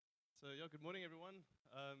Good morning, everyone.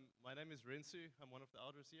 My name is Rensu. I'm one of the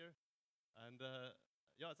elders here. And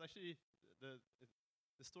it's actually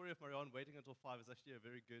the story of Marianne waiting until 5 is actually a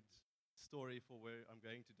very good story for where I'm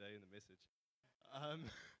going today in the message. Um,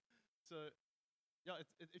 so,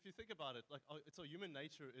 if you think about it, like, it's our human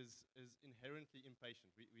nature is inherently impatient.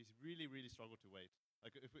 We really, really struggle to wait.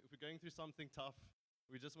 Like, if we're going through something tough,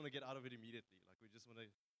 we just want to get out of it immediately. Like, we just want to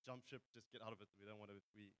jump ship, just get out of it. We don't want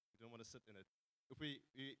to sit in it. If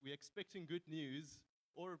we're expecting good news,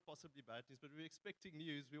 or possibly bad news, but we're expecting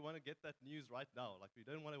news, we want to get that news right now. Like, we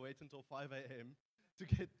don't want to wait until 5 a.m. to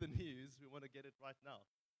get the news. We want to get it right now.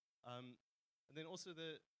 And then also,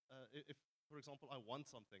 if, for example, I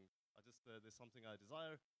want something, there's something I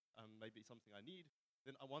desire, maybe something I need,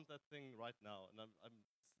 then I want that thing right now. And I'm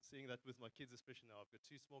seeing that with my kids, especially now. I've got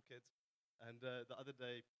two small kids. And the other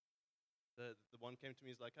day, the one came to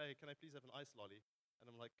me, he's like, hey, can I please have an ice lolly? And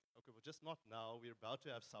I'm like, okay, well, just not now. We're about to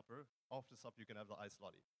have supper. After supper, you can have the ice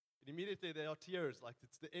lolly. And immediately there are tears, like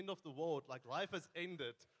it's the end of the world, like life has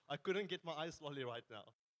ended. I couldn't get my ice lolly right now.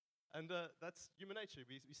 And that's human nature.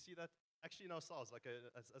 We see that actually in ourselves. Like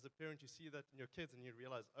as a parent, you see that in your kids and you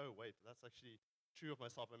realize, oh, wait, that's actually true of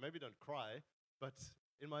myself. I maybe don't cry, but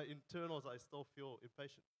in my internals, I still feel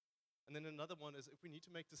impatient. And then another one is if we need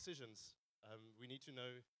to make decisions, we need to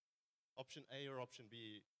know option A or option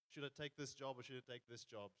B. Should I take this job or should I take this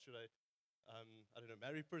job? Should I don't know,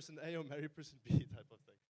 marry person A or marry person B type of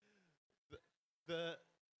thing. The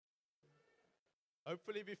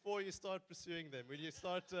hopefully before you start pursuing them, when you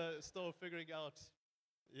start still figuring out,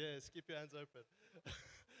 yes, keep your hands open.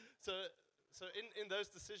 so in those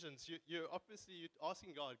decisions, you're obviously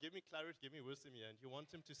asking God, give me clarity, give me wisdom here, and you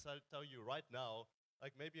want Him to tell you right now,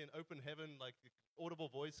 like maybe an open heaven, like the audible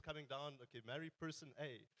voice coming down, okay, marry person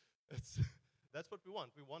A. That's what we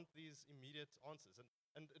want. We want these immediate answers.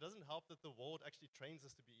 And it doesn't help that the world actually trains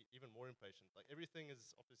us to be even more impatient. Like everything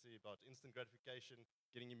is obviously about instant gratification,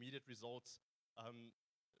 getting immediate results.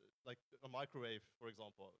 Like a microwave, for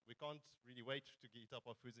example. We can't really wait to heat up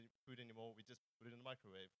our food anymore. We just put it in the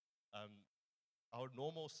microwave. Our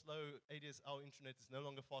normal slow ADSL internet is no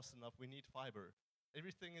longer fast enough. We need fiber.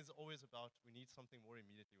 Everything is always about we need something more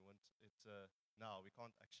immediately. We want it now. We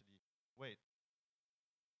can't actually wait.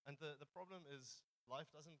 And the problem is life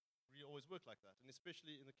doesn't really always work like that. And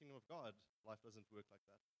especially in the kingdom of God, life doesn't work like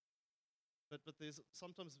that. But there's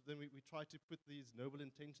sometimes then we try to put these noble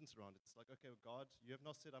intentions around it. It's like, okay, well, God, you have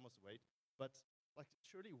not said I must wait, but like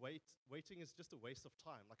surely waiting is just a waste of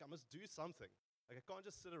time. Like I must do something. Like I can't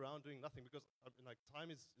just sit around doing nothing because like time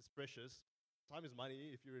is precious. Time is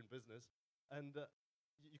money if you're in business. And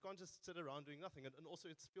you can't just sit around doing nothing. And also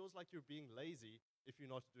it feels like you're being lazy if you're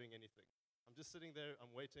not doing anything. I'm just sitting there,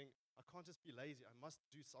 I'm waiting. I can't just be lazy. I must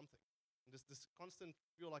do something. And this constant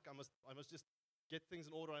feel like I must just get things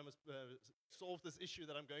in order. I must solve this issue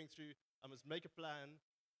that I'm going through. I must make a plan.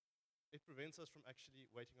 It prevents us from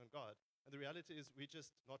actually waiting on God. And the reality is we're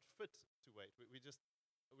just not fit to wait.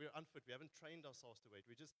 We're unfit. We haven't trained ourselves to wait.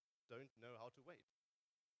 We just don't know how to wait.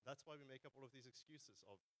 That's why we make up all of these excuses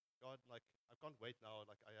of, God, like, I can't wait now.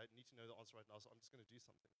 Like, I need to know the answer right now, so I'm just going to do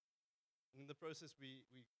something. And in the process, we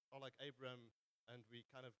are like Abraham, and we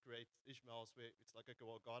kind of create Ishmaels where it's like, okay,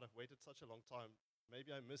 well, God, I've waited such a long time.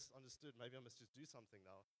 Maybe I misunderstood. Maybe I must just do something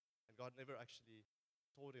now. And God never actually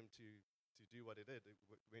told him to do what he did.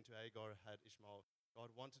 He went to Hagar, had Ishmael.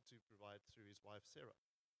 God wanted to provide through his wife, Sarah.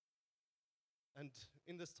 And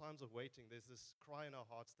in these times of waiting, there's this cry in our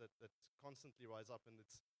hearts that constantly rise up, and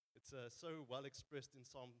it's so well expressed in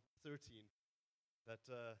Psalm 13 that,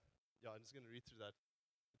 I'm just going to read through that.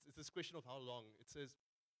 It's this question of how long. It says,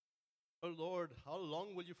 "Oh Lord, how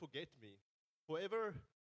long will you forget me? Forever?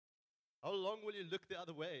 How long will you look the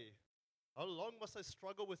other way? How long must I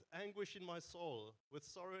struggle with anguish in my soul, with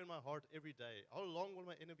sorrow in my heart every day? How long will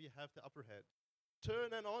my enemy have the upper hand? Turn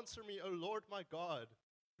and answer me, O Lord my God.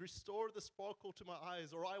 Restore the sparkle to my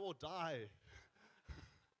eyes, or I will die."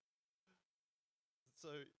 So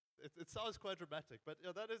it sounds quite dramatic, but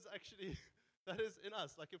that is actually, that is in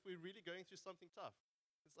us. Like if we're really going through something tough,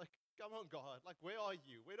 it's like, come on, God, like where are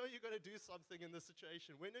you? When are you going to do something in this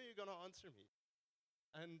situation? When are you going to answer me?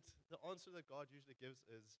 And the answer that God usually gives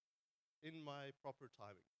is, in my proper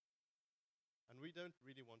timing. And we don't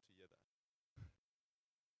really want to hear that.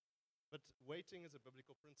 But waiting is a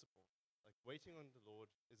biblical principle. Like waiting on the Lord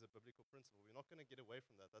is a biblical principle. We're not going to get away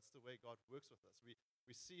from that. That's the way God works with us. We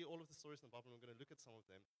see all of the stories in the Bible, and we're going to look at some of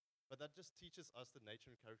them. But that just teaches us the nature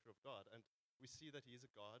and character of God. And we see that He is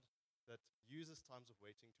a God that uses times of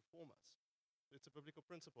waiting to form us. So it's a biblical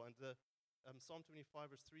principle. And Psalm 25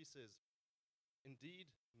 verse 3 says, "Indeed,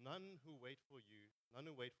 none who wait for you, none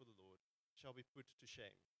who wait for the Lord, shall be put to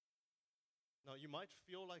shame." Now, you might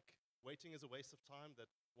feel like waiting is a waste of time, that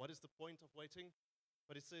what is the point of waiting?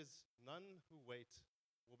 But it says, none who wait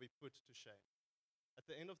will be put to shame. At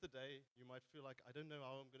the end of the day, you might feel like, I don't know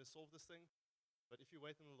how I'm going to solve this thing, but if you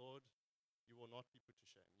wait on the Lord, you will not be put to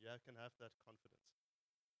shame. You can have that confidence.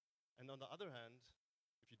 And on the other hand,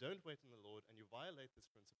 if you don't wait on the Lord and you violate this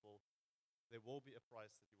principle, there will be a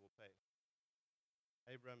price that you will pay.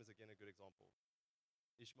 Abraham is again a good example.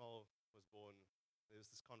 Ishmael was born. There was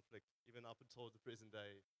this conflict, even up until the present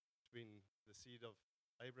day, between the seed of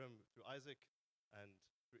Abraham through Isaac and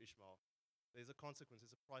through Ishmael. There's a consequence,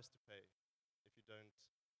 there's a price to pay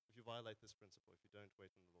if you violate this principle, if you don't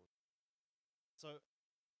wait on the Lord. So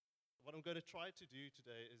what I'm going to try to do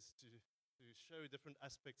today is to show different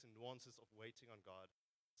aspects and nuances of waiting on God,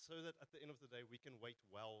 so that at the end of the day, we can wait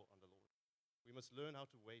well on the Lord. We must learn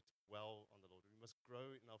how to wait well on the Lord. We must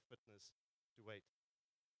grow in our fitness to wait.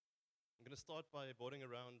 I'm going to start by boarding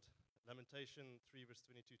around Lamentation 3, verse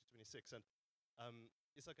 22 to 26. And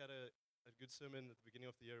Isaac had a good sermon at the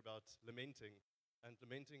beginning of the year about lamenting. And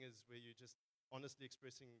lamenting is where you're just honestly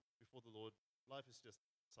expressing before the Lord, life is just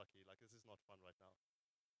sucky, like this is not fun right now.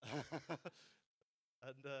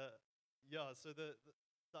 And so the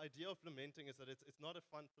idea of lamenting is that it's not a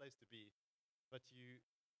fun place to be, but you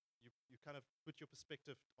kind of put your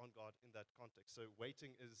perspective on God in that context. So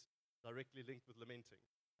waiting is directly linked with lamenting.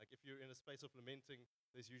 Like if you're in a space of lamenting,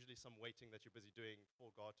 there's usually some waiting that you're busy doing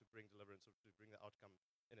for God to bring deliverance or to bring the outcome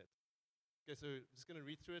in it. Okay, so I'm just going to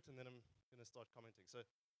read through it and then I'm going to start commenting. So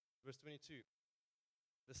verse 22,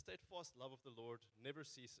 the steadfast love of the Lord never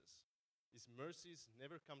ceases. His mercies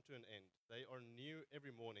never come to an end. They are new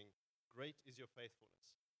every morning. Great is your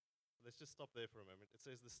faithfulness. So let's just stop there for a moment. It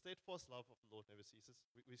says the steadfast love of the Lord never ceases.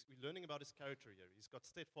 We're learning about his character here. He's got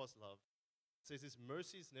steadfast love. It says his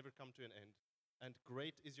mercies never come to an end. And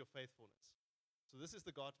great is your faithfulness. So this is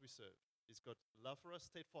the God we serve. He's got love for us,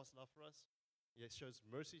 steadfast love for us. He shows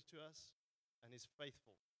mercy to us, and he's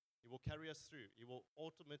faithful. He will carry us through. He will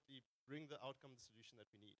ultimately bring the outcome, the solution that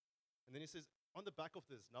we need. And then he says, on the back of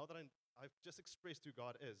this, now that I've just expressed who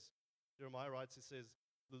God is, Jeremiah writes, he says,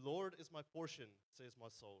 the Lord is my portion, says my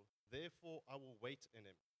soul. Therefore, I will wait in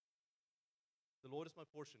him. The Lord is my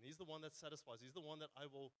portion. He's the one that satisfies. He's the one that I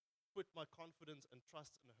will put my confidence and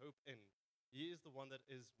trust and hope in. He is the one that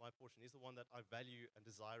is my portion. He's the one that I value and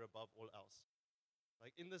desire above all else.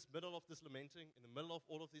 Like in this middle of this lamenting, in the middle of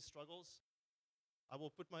all of these struggles, I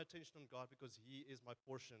will put my attention on God because he is my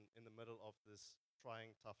portion in the middle of this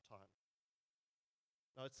trying, tough time.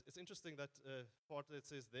 Now, it's interesting that part that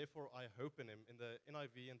says, therefore I hope in him. In the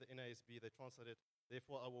NIV and the NASB, they translate it,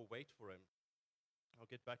 therefore I will wait for him.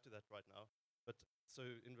 I'll get back to that right now. But so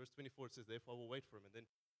in verse 24, it says, therefore I will wait for him. And then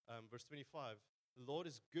verse 25, the Lord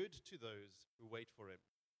is good to those who wait for him,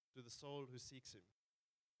 to the soul who seeks him.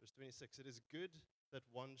 Verse 26, it is good that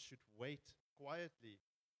one should wait quietly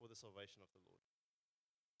for the salvation of the Lord.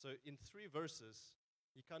 So in 3 verses,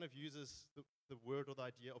 he kind of uses the word or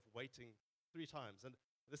the idea of waiting 3 times. And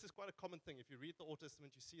this is quite a common thing. If you read the Old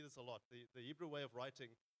Testament, you see this a lot. The Hebrew way of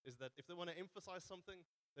writing is that if they want to emphasize something,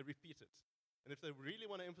 they repeat it. And if they really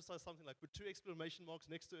want to emphasize something, like put 2 exclamation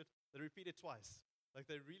marks next to it, they repeat it twice. Like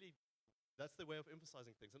that's their way of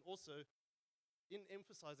emphasizing things. And also, in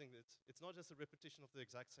emphasizing it, it's not just a repetition of the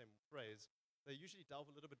exact same phrase. They usually delve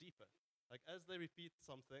a little bit deeper. Like as they repeat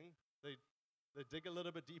something, they dig a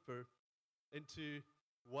little bit deeper into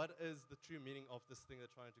what is the true meaning of this thing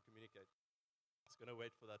they're trying to communicate. Just going to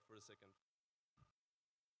wait for that for a second.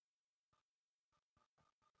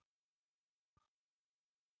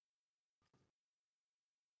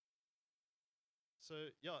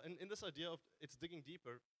 So yeah, in this idea of it's digging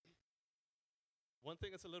deeper, one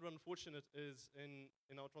thing that's a little unfortunate is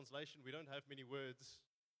in our translation, we don't have many words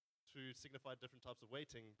to signify different types of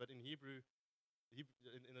waiting, but in Hebrew,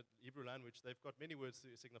 in the Hebrew language, they've got many words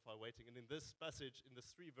to signify waiting. And in this passage, in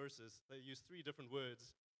these 3 verses, they use 3 different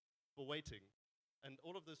words for waiting. And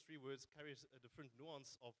all of those 3 words carry a different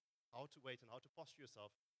nuance of how to wait and how to posture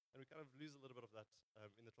yourself. And we kind of lose a little bit of that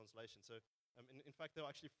in the translation. So in fact, there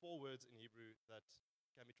are actually 4 words in Hebrew that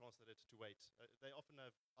can be translated to wait. They often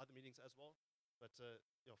have other meanings as well, but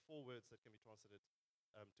 4 words that can be translated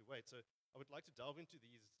to wait. So I would like to delve into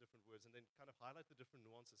these different words and then kind of highlight the different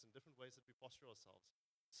nuances and different ways that we posture ourselves,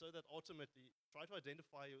 so that ultimately try to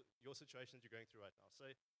identify your situation that you're going through right now.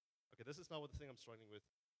 Say, okay, this is now what the thing I'm struggling with.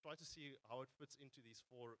 Try to see how it fits into these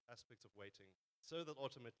 4 aspects of waiting, so that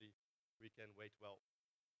ultimately we can wait well.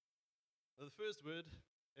 Now, the first word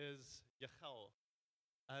is Yachal,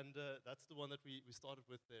 and that's the one that we started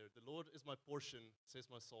with there. The Lord is my portion,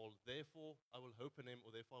 says my soul. Therefore, I will hope in him,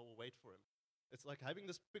 or therefore I will wait for him. It's like having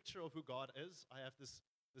this picture of who God is. I have this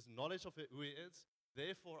this knowledge of who He is.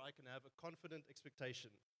 Therefore, I can have a confident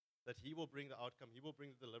expectation that He will bring the outcome, He will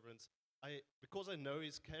bring the deliverance. Because I know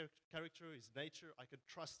His character, His nature, I can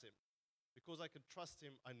trust Him. Because I can trust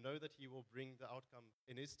Him, I know that He will bring the outcome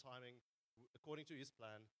in His timing, according to His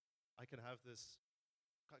plan. I can have this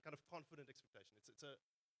kind of confident expectation. It's a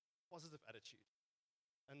positive attitude.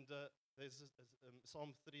 And there's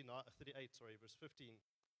Psalm 38, verse 15.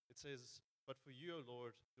 It says, "But for you, O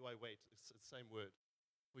Lord, do I wait." It's the same word.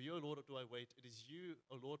 "For you, O Lord, do I wait. It is you,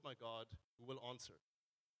 O Lord my God, who will answer."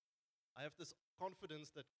 I have this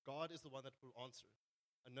confidence that God is the one that will answer.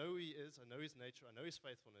 I know He is. I know His nature. I know His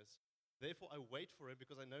faithfulness. Therefore, I wait for Him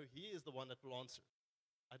because I know He is the one that will answer.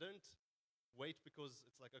 I don't wait because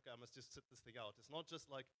it's like, okay, I must just sit this thing out. It's not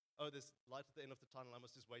just like, oh, there's light at the end of the tunnel. I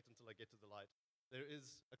must just wait until I get to the light. There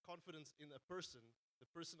is a confidence in a person,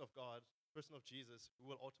 the person of God, the person of Jesus,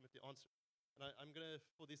 who will ultimately answer. And I'm going to,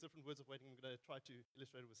 for these different words of waiting, I'm going to try to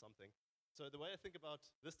illustrate it with something. So the way I think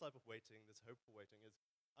about this type of waiting, this hopeful waiting, is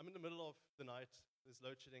I'm in the middle of the night, there's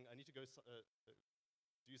load shedding, I need to go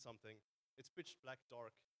do something. It's pitch black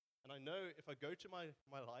dark. And I know if I go to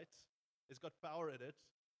my light, it's got power in it.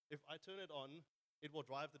 If I turn it on, it will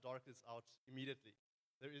drive the darkness out immediately.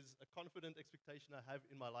 There is a confident expectation I have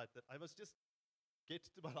in my light that I must just get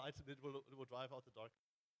to my light and it will drive out the dark.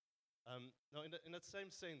 Now, in that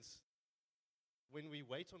same sense, when we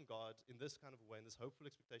wait on God in this kind of way, in this hopeful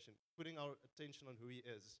expectation, putting our attention on who He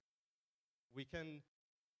is, we can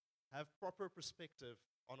have proper perspective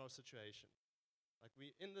on our situation. Like,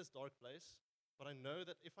 we're in this dark place, but I know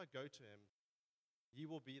that if I go to Him, He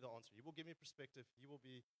will be the answer. He will give me perspective. He will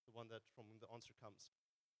be the one that from whom the answer comes.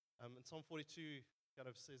 And Psalm 42 kind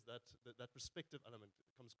of says that perspective element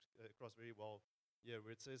comes across very well here,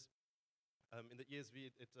 where it says, in the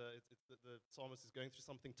ESV, the psalmist is going through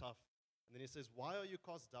something tough. And then he says, "Why are you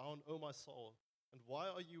cast down, O my soul? And why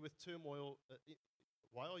are you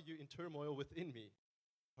why are you in turmoil within me?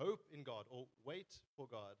 Hope in God," or wait for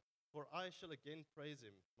God, "for I shall again praise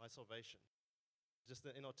Him, my salvation." Just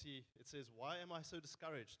the NRT, it says, "Why am I so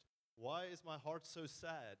discouraged? Why is my heart so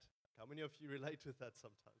sad?" How many of you relate with that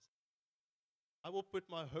sometimes? "I will put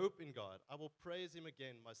my hope in God. I will praise Him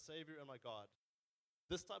again, my Savior and my God."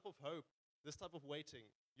 This type of hope, this type of waiting,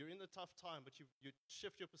 you're in a tough time, but you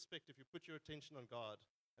shift your perspective, you put your attention on God.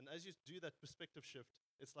 And as you do that perspective shift,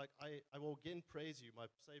 it's like, I will again praise you, my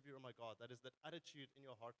Savior and my God. That is that attitude in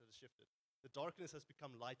your heart that has shifted. The darkness has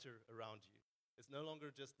become lighter around you. It's no longer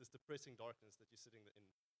just this depressing darkness that you're sitting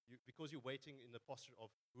in. Because you're waiting in the posture of,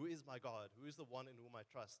 who is my God? Who is the one in whom I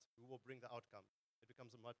trust? Who will bring the outcome? It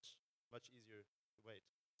becomes a much, much easier to wait.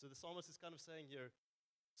 So the psalmist is kind of saying here,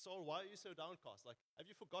 "Saul, why are you so downcast? Like, have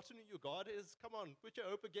you forgotten who your God is? Come on, put your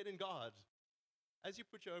hope again in God." As you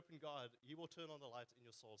put your hope in God, He will turn on the light in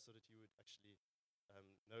your soul so that you would actually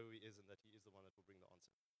know who He is and that He is the one that will bring the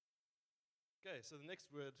answer. Okay, so the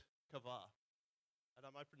next word, kavah. And I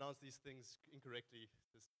might pronounce these things incorrectly,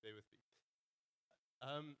 just bear with me.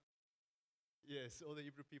 Yes, all the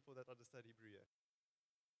Hebrew people that understand Hebrew here.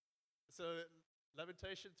 So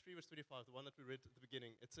Lamentation 3 verse 25, the one that we read at the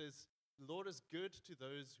beginning, it says, "The Lord is good to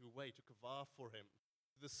those who wait, to kavah for Him,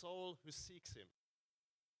 to the soul who seeks Him."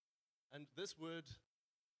 And this word,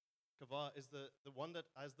 kavah, is the one that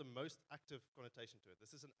has the most active connotation to it.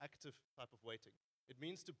 This is an active type of waiting. It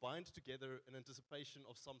means to bind together in anticipation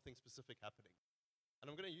of something specific happening. And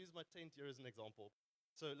I'm going to use my tent here as an example.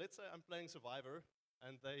 So let's say I'm playing Survivor,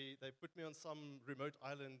 and they put me on some remote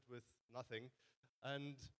island with nothing,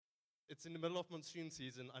 and it's in the middle of monsoon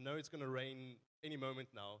season. I know it's going to rain any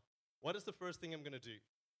moment now. What is the first thing I'm going to do?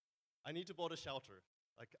 I need to build a shelter.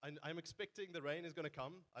 Like, I'm expecting the rain is going to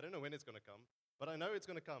come. I don't know when it's going to come, but I know it's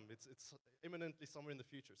going to come. It's imminently somewhere in the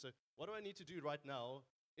future. So what do I need to do right now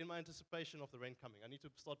in my anticipation of the rain coming? I need to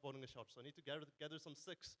start building a shelter. So I need to gather some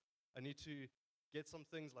sticks. I need to get some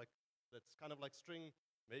things like that's kind of like string.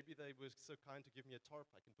 Maybe they were so kind to give me a tarp.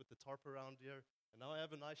 I can put the tarp around here, and now I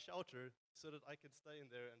have a nice shelter so that I can stay in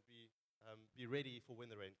there and be ready for when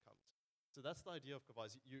the rain comes. So that's the idea of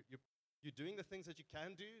kavah. You're doing the things that you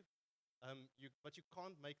can do, but you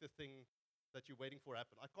can't make the thing that you're waiting for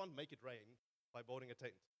happen. I can't make it rain by building a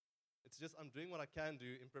tent. It's just I'm doing what I can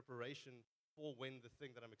do in preparation for when the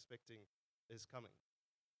thing that I'm expecting is coming.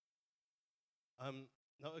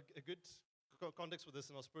 Now, a good context for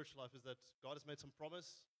this in our spiritual life is that God has made some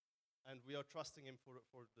promise, and we are trusting Him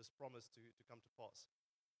for this promise to come to pass.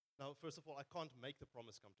 Now, first of all, I can't make the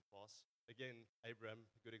promise come to pass. Again, Abraham,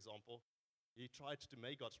 a good example. He tried to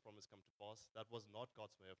make God's promise come to pass. That was not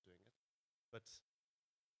God's way of doing it. But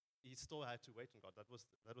he still had to wait on God. That was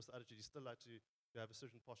the attitude. He still had to have a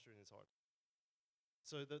certain posture in his heart.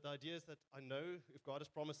 So the idea is that I know if God has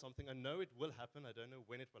promised something, I know it will happen. I don't know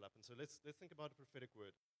when it will happen. So let's think about a prophetic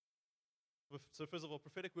word. So first of all,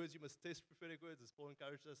 prophetic words, you must test prophetic words. As Paul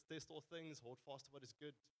encouraged us, test all things, hold fast to what is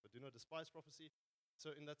good, but do not despise prophecy.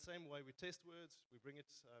 So in that same way, we test words. We bring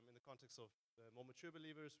it in the context of more mature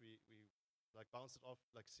believers. We like bounce it off,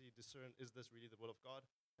 like discern, is this really the will of God?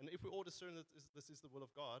 And if we all discern that this is the will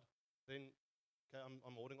of God, then okay,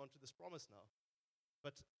 I'm holding on to this promise now.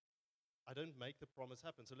 But I don't make the promise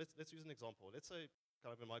happen. So let's use an example. Let's say,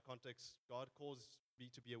 kind of in my context, God calls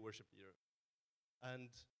me to be a worship leader.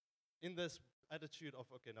 And in this attitude of,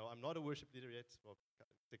 okay, no, I'm not a worship leader yet. Well,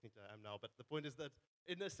 technically I am now. But the point is that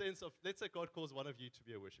in the sense of, let's say God calls one of you to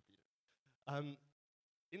be a worship leader.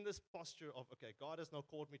 In this posture of, okay, God has now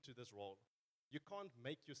called me to this role. You can't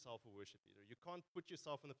make yourself a worship leader. You can't put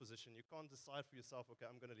yourself in a position. You can't decide for yourself, okay,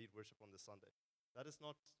 I'm going to lead worship on this Sunday. That is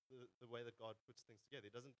not the way that God puts things together.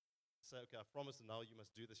 He doesn't say, okay, I've promised and now you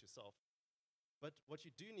must do this yourself. But what you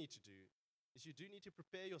do need to do is you do need to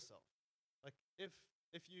prepare yourself. Like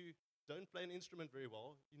if you don't play an instrument very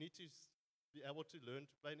well, you need to be able to learn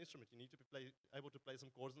to play an instrument. You need to be able to play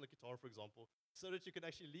some chords on the guitar, for example, so that you can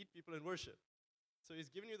actually lead people in worship. So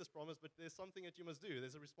he's given you this promise, but there's something that you must do.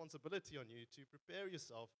 There's a responsibility on you to prepare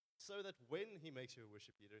yourself so that when he makes you a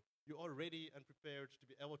worship leader, you are ready and prepared to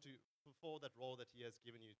be able to fulfill that role that he has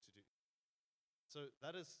given you to do. So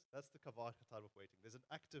that's the kavah type of waiting. There's an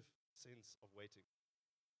active sense of waiting.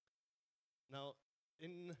 Now,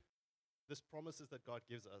 in these promises that God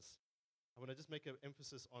gives us, I want to just make an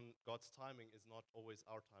emphasis on God's timing is not always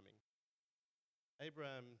our timing.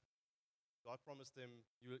 Abraham, God promised him,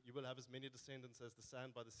 you will have as many descendants as the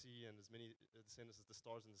sand by the sea and as many descendants as the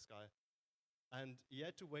stars in the sky. And he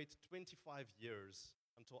had to wait 25 years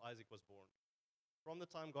until Isaac was born. From the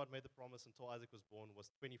time God made the promise until Isaac was born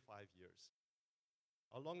was 25 years.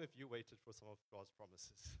 How long have you waited for some of God's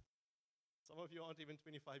promises? Some of you aren't even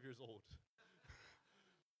 25 years old.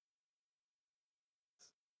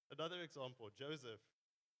 Another example, Joseph.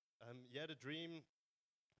 He had a dream,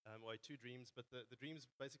 or two dreams, but the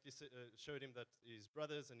dreams basically showed him that his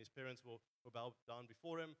brothers and his parents will bow down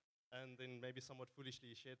before him, and then maybe somewhat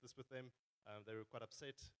foolishly he shared this with them. They were quite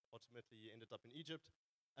upset. Ultimately, he ended up in Egypt.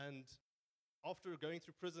 And after going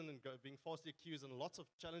through prison and being falsely accused and lots of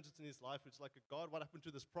challenges in his life, which like, God, what happened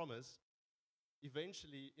to this promise?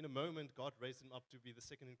 Eventually, in a moment, God raised him up to be the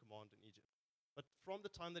second in command in Egypt. But from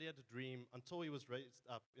the time that he had a dream until he was raised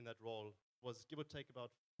up in that role was, give or take,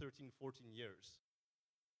 about 13, 14 years.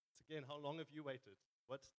 So again, how long have you waited?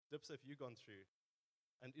 What dips have you gone through?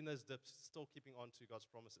 And in those dips, still keeping on to God's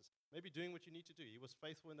promises. Maybe doing what you need to do. He was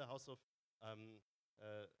faithful in the house of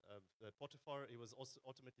Potiphar. He was also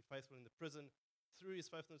ultimately faithful in the prison. Through his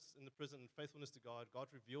faithfulness in the prison and faithfulness to God, God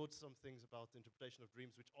revealed some things about the interpretation of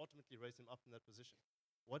dreams, which ultimately raised him up in that position.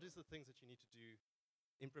 What is the things that you need to do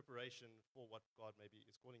in preparation for what God maybe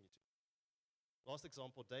is calling you to? Last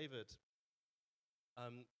example, David.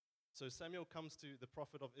 So Samuel comes to the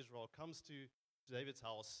prophet of Israel, comes to David's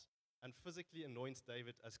house, and physically anoints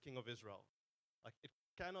David as king of Israel. Like, it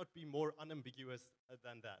cannot be more unambiguous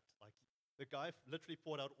than that. Like, the guy literally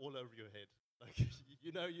poured out all over your head. Like,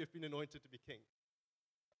 you know you've been anointed to be king.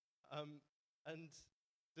 And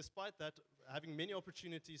despite that, having many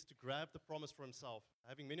opportunities to grab the promise for himself,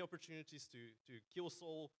 having many opportunities to kill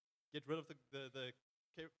Saul, get rid of the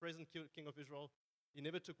present king of Israel, he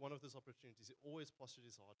never took one of those opportunities. He always postured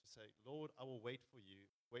his heart to say, Lord, I will wait for you,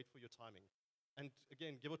 wait for your timing. And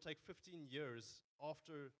again, give or take 15 years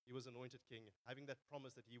after he was anointed king, having that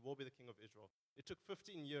promise that he will be the king of Israel. It took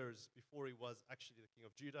 15 years before he was actually the king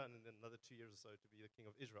of Judah, and then another 2 years or so to be the king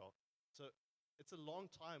of Israel. So it's a long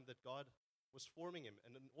time that God was forming him.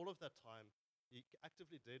 And in all of that time, he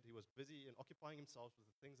actively he was busy and occupying himself with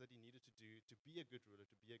the things that he needed to do to be a good ruler,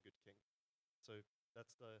 to be a good king. So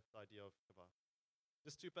that's the idea of kavah.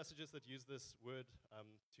 Just two passages that use this word,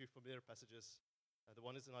 two familiar passages. The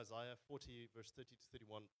one is in Isaiah 40, verse 30 to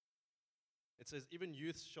 31. It says, even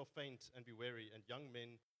youths shall faint and be weary, and young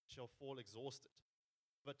men shall fall exhausted.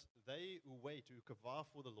 But they who wait, who kavah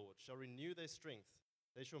for the Lord, shall renew their strength.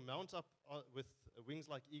 They shall mount up with wings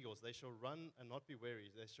like eagles. They shall run and not be weary.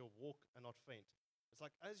 They shall walk and not faint. It's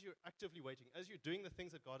like as you're actively waiting, as you're doing the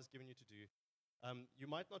things that God has given you to do, you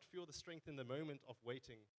might not feel the strength in the moment of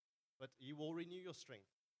waiting, but He will renew your strength.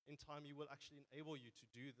 In time, He will actually enable you to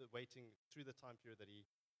do the waiting through the time period that He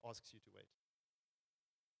asks you to wait.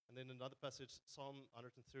 And then another passage, Psalm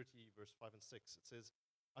 130, verse 5 and 6. It says,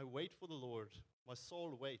 I wait for the Lord, my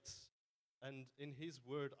soul waits, and in His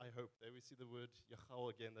word I hope. There we see the word Yachal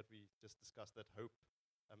again that we just discussed, that hope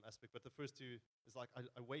aspect. But the first two is like,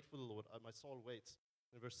 I wait for the Lord, my soul waits.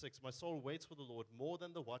 In verse 6, my soul waits for the Lord more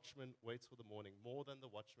than the watchman waits for the morning, more than the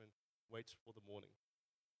watchman waits for the morning.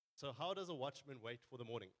 So how does a watchman wait for the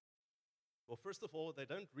morning? Well, first of all, they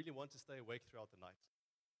don't really want to stay awake throughout the night.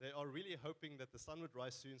 They are really hoping that the sun would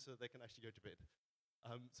rise soon so that they can actually go to bed.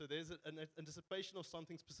 So there's an anticipation of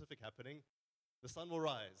something specific happening. The sun will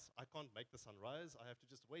rise. I can't make the sun rise. I have to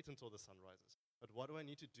just wait until the sun rises. But what do I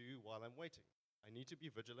need to do while I'm waiting? I need to be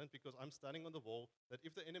vigilant because I'm standing on the wall that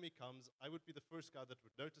if the enemy comes, I would be the first guy that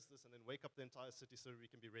would notice this and then wake up the entire city so we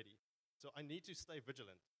can be ready. So I need to stay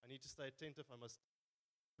vigilant. I need to stay attentive. I must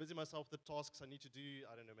busy myself with the tasks I need to do.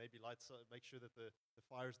 I don't know, maybe lights, make sure that the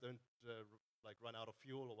fires don't run out of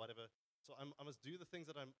fuel or whatever. So I must do the things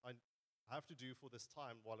that I have to do for this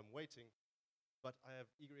time while I'm waiting, but I have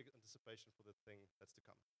eager anticipation for the thing that's to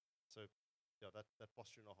come. So yeah, that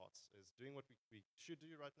posture in our hearts is doing what we should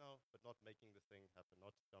do right now, but not making the thing happen,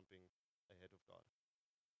 not jumping ahead of God.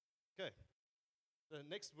 Okay, the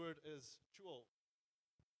next word is chuol.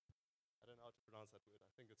 I don't know how to pronounce that word. I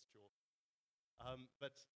think it's chuol.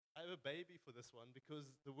 But I have a baby for this one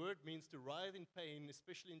because the word means to writhe in pain,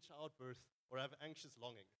 especially in childbirth, or have anxious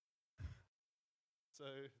longing. So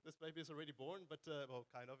this baby is already born, but well,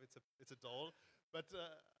 kind of. It's a doll. But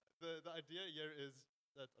the idea here is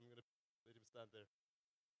that I'm going to let him stand there.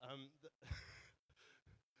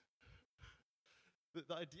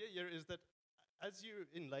 The idea here is that as you're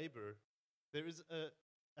in labor, there is a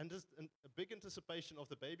big anticipation of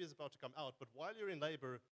the baby is about to come out. But while you're in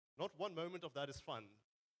labor, not one moment of that is fun.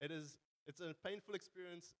 It's a painful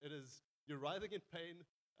experience. You're writhing in pain.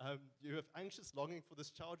 You have anxious longing for this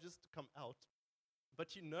child just to come out.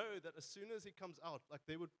 But you know that as soon as he comes out,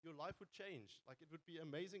 your life would change. Like, it would be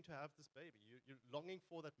amazing to have this baby. You're longing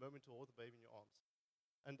for that moment to hold the baby in your arms.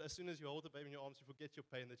 And as soon as you hold the baby in your arms, you forget your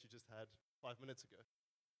pain that you just had 5 minutes ago.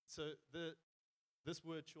 So this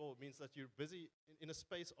word chuol means that you're busy in a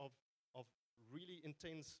space of really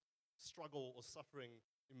intense struggle or suffering,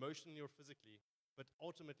 emotionally or physically, but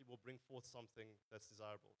ultimately will bring forth something that's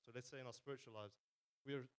desirable. So let's say in our spiritual lives,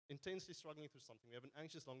 we are intensely struggling through something. We have an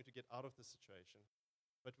anxious longing to get out of this situation.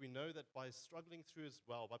 But we know that by struggling through as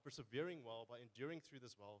well, by persevering well, by enduring through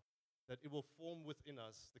this well, that it will form within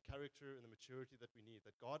us the character and the maturity that we need,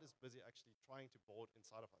 that God is busy actually trying to build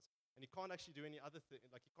inside of us. And he can't actually do any other thing,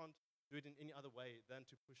 he can't do it in any other way than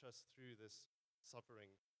to push us through this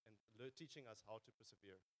suffering and teaching us how to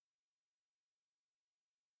persevere.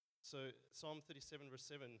 So Psalm 37 verse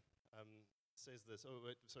 7 says this. Oh,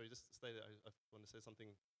 wait, sorry, just stay there. I want to say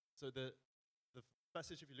something. So the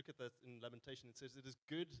passage, if you look at that in Lamentation, it says, it is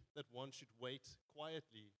good that one should wait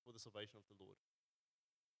quietly for the salvation of the Lord.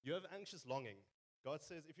 You have anxious longing. God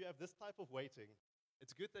says, if you have this type of waiting,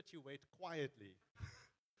 it's good that you wait quietly.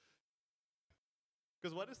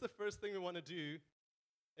 Because what is the first thing we want to do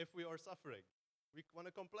if we are suffering? We want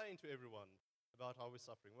to complain to everyone about how we're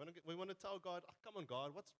suffering. We want to tell God, oh, come on,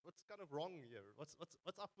 God, what's kind of wrong here? What's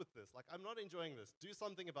up with this? Like, I'm not enjoying this. Do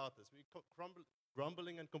something about this. We're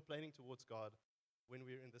grumbling and complaining towards God when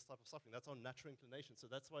we're in this type of suffering. That's our natural inclination. So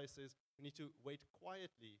that's why it says we need to wait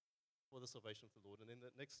quietly for the salvation of the Lord. And in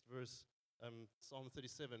the next verse, Psalm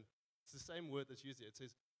 37, it's the same word that's used here. It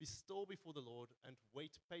says, be still before the Lord and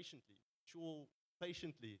wait patiently. Chuol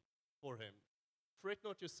patiently for him. Fret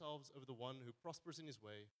not yourselves over the one who prospers in his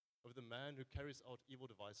way, over the man who carries out evil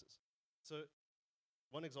devices. So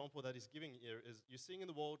one example that he's giving here is you're seeing in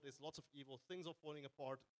the world there's lots of evil, things are falling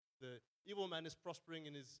apart, the evil man is prospering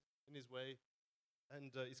in his way,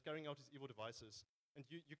 and he's carrying out his evil devices. And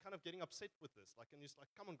you're kind of getting upset with this, and you're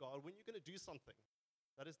like, come on, God, when are you going to do something?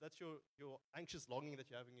 That's your anxious longing that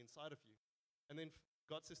you're having inside of you. And then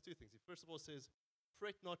God says two things. He first of all says,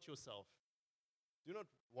 fret not yourself. Do not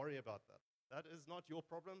worry about that. That is not your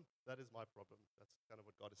problem. That is my problem. That's kind of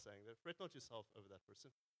what God is saying there. Fret not yourself over that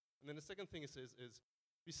person. And then the second thing he says is,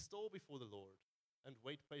 be still before the Lord and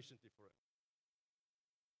wait patiently for him.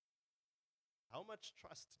 How much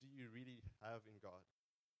trust do you really have in God?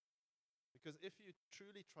 Because if you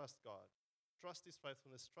truly trust God, trust his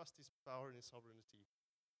faithfulness, trust his power and his sovereignty,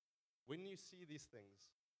 when you see these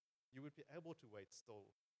things, you would be able to wait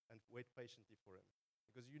still and wait patiently for him.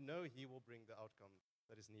 Because you know he will bring the outcome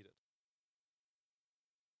that is needed.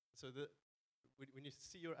 So when you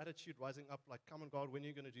see your attitude rising up, like, come on, God, when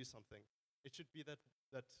are you going to do something? It should be that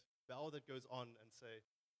bell that goes on and say,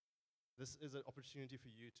 this is an opportunity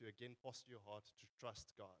for you to again posture your heart to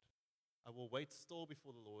trust God. I will wait still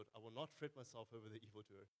before the Lord. I will not fret myself over the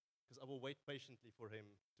evildoer, because I will wait patiently for him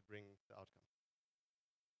to bring the outcome.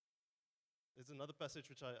 There's another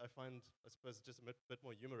passage which I find, I suppose, just a bit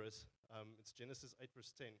more humorous. It's Genesis 8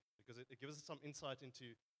 verse 10, because it gives us some insight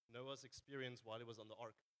into Noah's experience while he was on the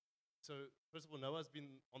ark. So first of all, Noah's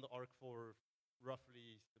been on the ark for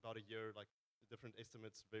roughly about a year. Like the different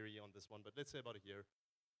estimates vary on this one, but let's say about a year.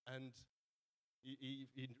 And he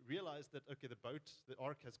realized that, okay, the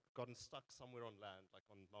ark has gotten stuck somewhere on land, like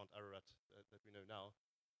on Mount Ararat that we know now.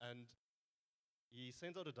 And he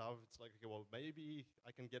sends out a dove. It's like, okay, well, maybe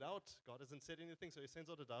I can get out. God hasn't said anything, so he sends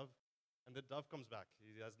out a dove, and the dove comes back.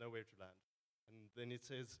 He has nowhere to land. And then it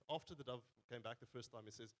says, after the dove came back the first time,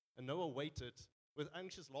 it says, and Noah waited with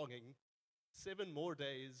anxious longing 7 more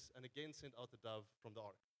days, and again sent out the dove from the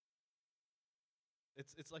ark.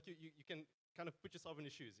 It's like you can kind of put yourself in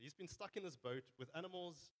his shoes. He's been stuck in this boat with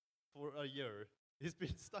animals for a year. He's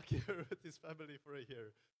been stuck here with his family for a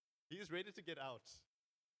year. He's ready to get out.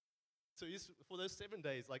 So he's, for those 7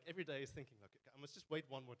 days, like every day he's thinking, okay, I must just wait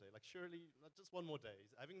one more day. Like surely, not just one more day.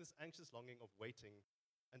 He's having this anxious longing of waiting.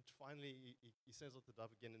 And finally, he sends out the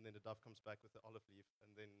dove again, and then the dove comes back with the olive leaf.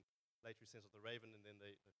 And then later he sends out the raven, and then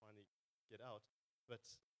they finally get out. But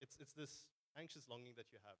it's this anxious longing that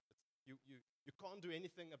you have. You can't do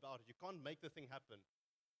anything about it. You can't make the thing happen.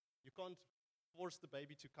 You can't force the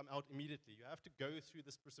baby to come out immediately. You have to go through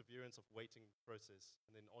this perseverance of waiting process,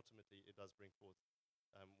 and then ultimately it does bring forth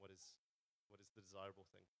what is the desirable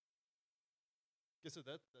thing. Okay, so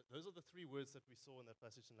those are the 3 words that we saw in that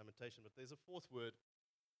passage in Lamentation, but there's a 4th word,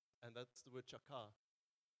 and that's the word chaka.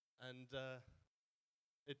 And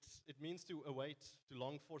it means to await, to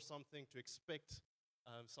long for something, to expect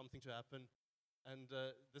something to happen. And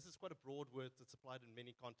this is quite a broad word that's applied in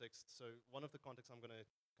many contexts. So one of the contexts I'm going to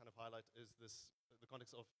kind of highlight is the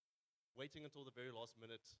context of waiting until the very last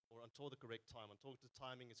minute, or until the correct time, until the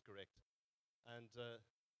timing is correct. And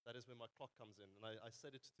that is where my clock comes in. And I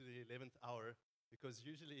set it to the 11th hour, because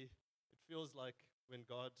usually it feels like when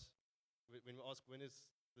we ask when is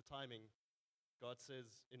the timing, God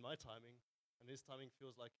says, in my timing, and his timing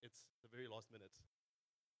feels like it's the very last minute.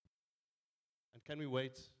 And can we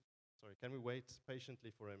wait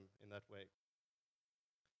patiently for him in that way?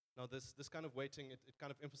 Now, this kind of waiting, it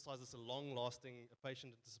kind of emphasizes a long-lasting, a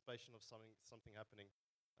patient anticipation of something happening.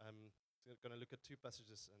 So we're going to look at 2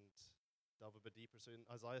 passages and delve a bit deeper. So in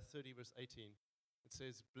Isaiah 30, verse 18, it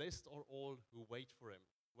says, "Blessed are all who wait for him."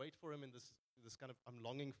 Wait for him in this kind of, I'm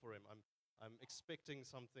longing for him. I'm expecting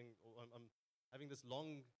something, or I'm having this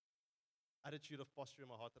long attitude of posture in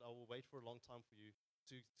my heart that I will wait for a long time for you,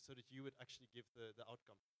 so that you would actually give the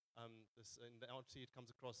outcome. In the NLT, it comes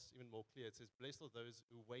across even more clear. It says, "Blessed are those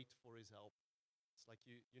who wait for his help." It's like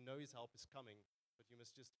you know his help is coming, but you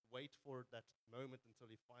must just wait for that moment until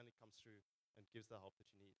he finally comes through and gives the help that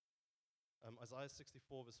you need. Isaiah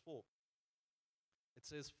 64, verse 4. It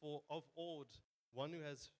says, "For of old,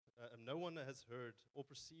 no one has heard or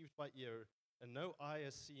perceived by ear, and no eye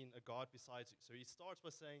has seen a God besides you." So he starts by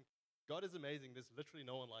saying, God is amazing. There's literally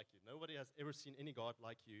no one like you. Nobody has ever seen any God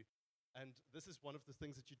like you. And this is one of the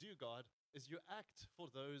things that you do, God, is you act for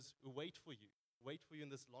those who wait for you in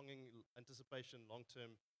this longing, anticipation,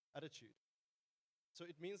 long-term attitude. So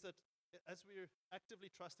it means that as we're actively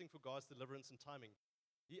trusting for God's deliverance and timing,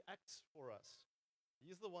 he acts for us.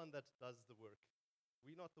 He's the one that does the work.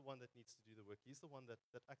 We're not the one that needs to do the work. He's the one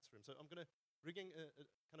that acts for him. So I'm going to bring in a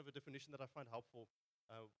kind of a definition that I find helpful.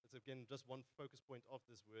 It's again just one focus point of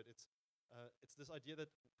this word. It's this idea that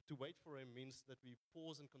to wait for him means that we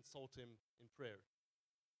pause and consult him in prayer.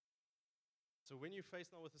 So when you're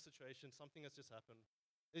faced now with a situation, something has just happened,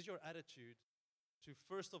 is your attitude to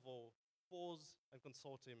first of all pause and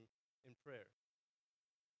consult him in prayer?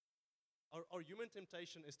 Our human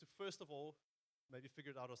temptation is to first of all maybe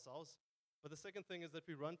figure it out ourselves, but the second thing is that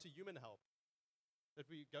we run to human help. That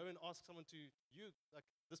we go and ask someone to, like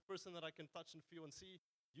this person that I can touch and feel and see,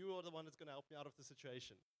 you are the one that's going to help me out of the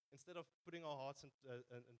situation, instead of putting our hearts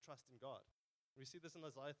and trust in God. We see this in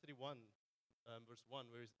Isaiah 31, verse 1,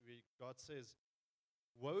 where God says,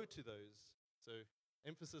 "Woe to those," so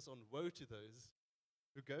emphasis on woe to those,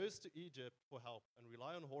 "who goes to Egypt for help and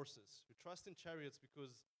rely on horses, who trust in chariots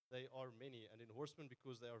because they are many, and in horsemen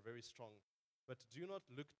because they are very strong, but do not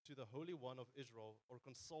look to the Holy One of Israel or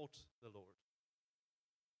consult the Lord."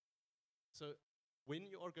 So when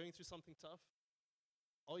you are going through something tough,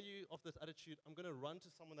 are you of that attitude, I'm going to run to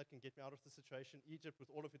someone that can get me out of the situation, Egypt with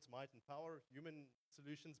all of its might and power, human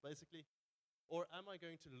solutions basically? Or am I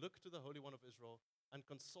going to look to the Holy One of Israel and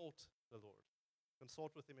consult the Lord?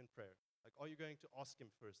 Consult with him in prayer. Like, are you going to ask him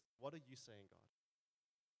first? What are you saying, God?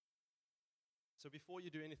 So before you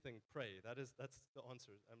do anything, pray. That's the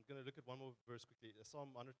answer. I'm going to look at one more verse quickly.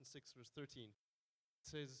 Psalm 106, verse 13. It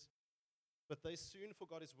says, "But they soon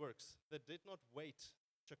forgot his works. They did not wait,"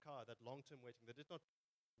 chakar, that long-term waiting. They did not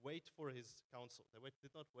wait for his counsel.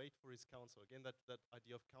 Did not wait for his counsel. Again, that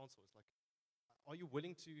idea of counsel is like, are you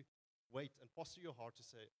willing to wait and posture your heart to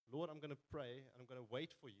say, Lord, I'm going to pray and I'm going to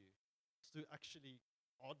wait for you to actually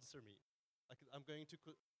answer me. Like I'm going to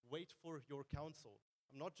wait for your counsel.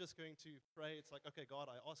 I'm not just going to pray. It's like, okay,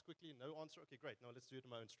 God, I ask quickly, no answer. Okay, great. Now let's do it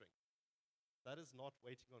in my own strength. That is not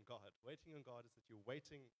waiting on God. Waiting on God is that you're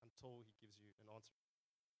waiting until he gives you an answer.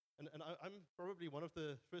 And I'm probably one of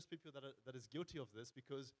the first people that is guilty of this,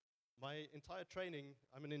 because my entire training,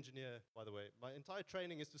 I'm an engineer, by the way, my entire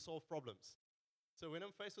training is to solve problems. So when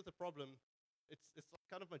I'm faced with a problem, it's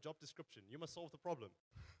kind of my job description. You must solve the problem.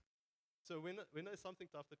 So when there's something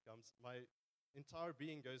tough that comes, my entire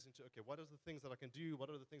being goes into, okay, what are the things that I can do?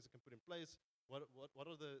 What are the things I can put in place? What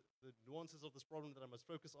are the nuances of this problem that I must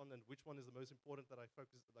focus on, and which one is the most important that I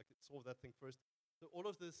focus, like solve that thing first? So all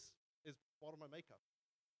of this is part of my makeup.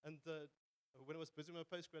 And when I was busy with my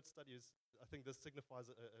postgrad studies, I think this signifies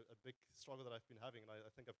a big struggle that I've been having, and I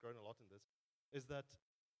think I've grown a lot in this, is that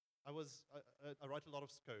I write a lot of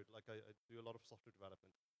code, like I do a lot of software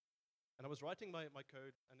development. And I was writing my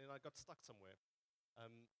code, and then I got stuck somewhere.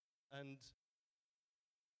 And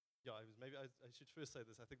yeah, maybe I should first say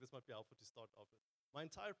this. I think this might be helpful to start off with. My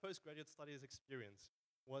entire postgraduate studies experience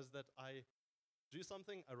was that I do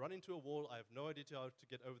something, I run into a wall, I have no idea how to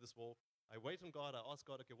get over this wall. I wait on God, I ask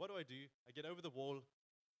God, okay, what do I do? I get over the wall,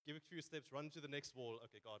 give a few steps, run to the next wall.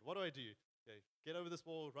 Okay, God, what do I do? Okay, get over this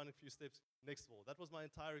wall, run a few steps, next wall. That was my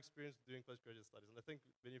entire experience doing postgraduate studies, and I think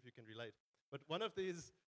many of you can relate. But one of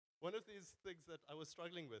these things that I was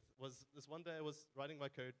struggling with was this one day I was writing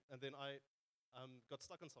my code, and then I got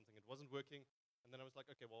stuck on something. It wasn't working, and then I was like,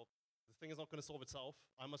 okay, well, the thing is not going to solve itself.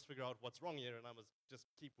 I must figure out what's wrong here, and I must just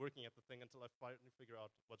keep working at the thing until I finally figure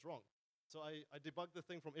out what's wrong. So I debug the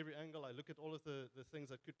thing from every angle. I look at all of the things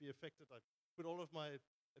that could be affected. I put all of my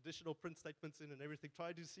additional print statements in and everything,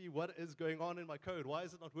 try to see what is going on in my code. Why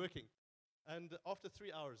is it not working? And after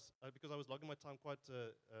 3 hours, because I was logging my time quite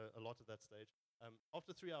a lot at that stage,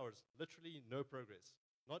 after 3 hours, literally no progress.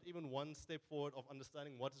 Not even one step forward of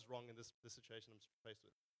understanding what is wrong in this situation I'm faced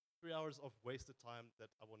with. 3 hours of wasted time that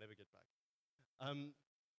I will never get back.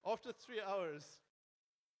 After 3 hours,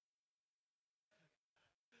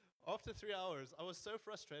 I was so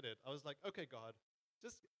frustrated. I was like, okay, God,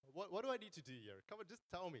 just what do I need to do here? Come on, just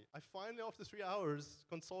tell me. I finally, after 3 hours,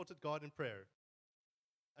 consulted God in prayer.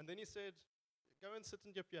 And then he said, go and sit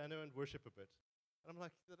in your piano and worship a bit. And I'm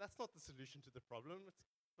like, that's not the solution to the problem.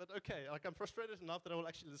 But okay, like I'm frustrated enough that I will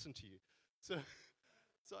actually listen to you. So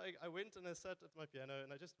I went and I sat at my piano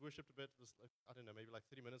and I just worshipped a bit. It was like, I don't know, maybe like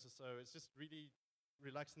 30 minutes or so. It's just really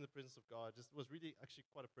relaxed in the presence of God. Just was really actually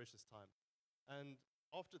quite a precious time. And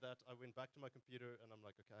after that, I went back to my computer and I'm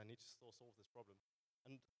like, okay, I need to still solve this problem.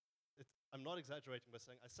 And I'm not exaggerating by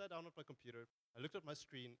saying I sat down at my computer, I looked at my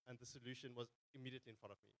screen, and the solution was immediately in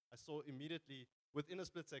front of me. I saw immediately, within a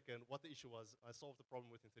split second, what the issue was. I solved the problem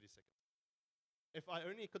within 30 seconds. If I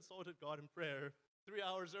only consulted God in prayer 3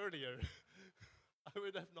 hours earlier, I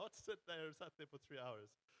would have not sat there for 3 hours.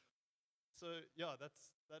 So yeah,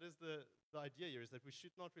 that is the idea here, is that we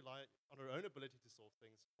should not rely on our own ability to solve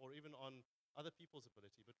things, or even on other people's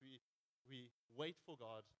ability, but we wait for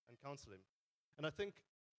God and counsel him. And I think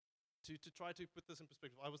to try to put this in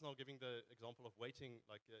perspective, I was now giving the example of waiting,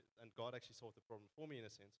 and God actually solved the problem for me in a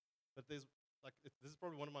sense. But this is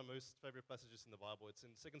probably one of my most favorite passages in the Bible. It's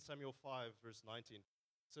in 2 Samuel 5, verse 19.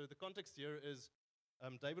 So the context here is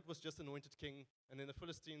David was just anointed king, and then the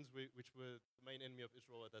Philistines, which were the main enemy of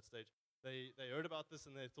Israel at that stage, they heard about this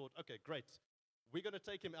and they thought, okay, great. We're going to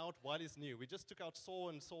take him out while he's new. We just took out Saul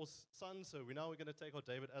and Saul's son, so we're going to take out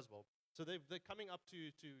David as well. So they're coming up to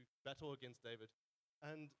battle against David.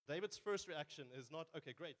 And David's first reaction is not, okay,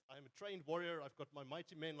 great, I'm a trained warrior, I've got my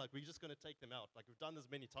mighty men, like we're just going to take them out. Like we've done this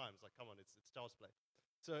many times, like come on, it's child's play.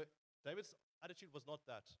 So David's attitude was not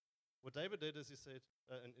that. What David did is he said,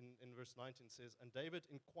 in verse 19 says, and David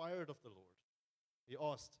inquired of the Lord. He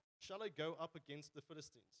asked, shall I go up against the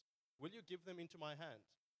Philistines? Will you give them into my hand?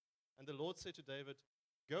 And the Lord said to David,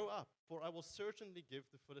 go up, for I will certainly give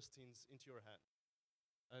the Philistines into your hand.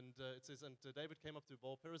 And it says, and David came up to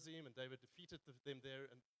Baal-perazim, and David defeated them there,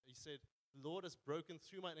 and he said, the Lord has broken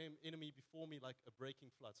through my enemy before me like a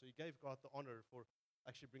breaking flood. So he gave God the honor for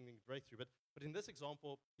actually bringing breakthrough. But in this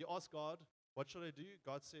example, he asked God, what shall I do?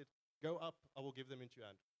 God said, go up, I will give them into your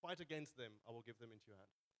hand. Fight against them, I will give them into your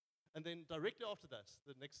hand. And then directly after that,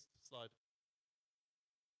 the next slide.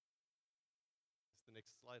 It's the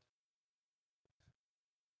next slide.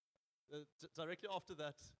 Directly after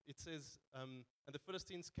that, it says, and the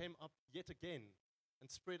Philistines came up yet again and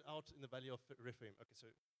spread out in the valley of Rephaim. Okay, so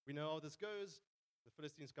we know how this goes. The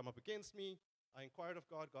Philistines come up against me. I inquired of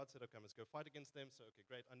God. God said, okay, I must go fight against them. So, okay,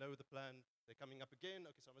 great. I know the plan. They're coming up again.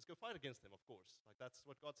 Okay, so I must go fight against them, of course. Like that's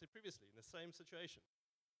what God said previously in the same situation.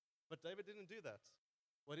 But David didn't do that.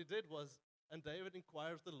 What he did was, and David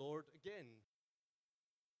inquired of the Lord again.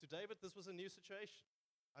 To David, this was a new situation.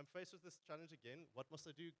 I'm faced with this challenge again. What must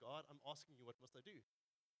I do? God, I'm asking you, what must I do?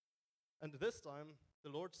 And this time,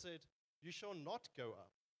 the Lord said, you shall not go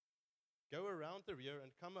up. Go around the rear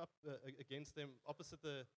and come up against them opposite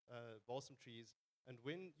the balsam trees. And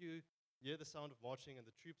when you hear the sound of marching and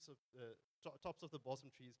the troops of tops of the balsam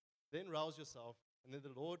trees, then rouse yourself. And then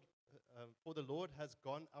for the Lord has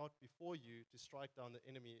gone out before you to strike down the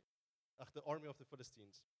army of the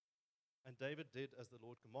Philistines. And David did as the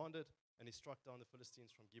Lord commanded, and he struck down the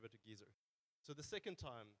Philistines from Geba to Gezer. So the second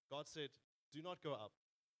time, God said, do not go up.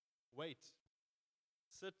 Wait.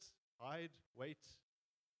 Sit, hide, wait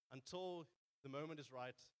until the moment is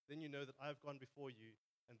right. Then you know that I have gone before you,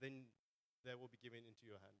 and then they will be given into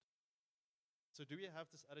your hand. So do we have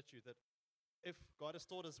this attitude that if God has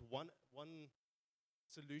taught us one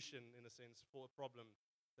solution, in a sense, for a problem,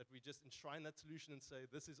 that we just enshrine that solution and say,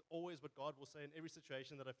 this is always what God will say in every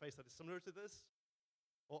situation that I face that is similar to this?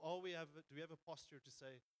 Or do we have a posture to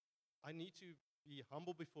say, I need to be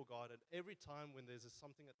humble before God, and every time when there's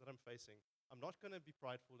something that I'm facing, I'm not going to be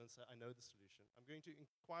prideful and say, I know the solution. I'm going to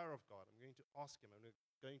inquire of God. I'm going to ask Him. I'm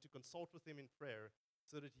going to consult with Him in prayer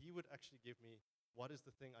so that He would actually give me what is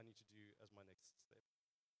the thing I need to do as my next step.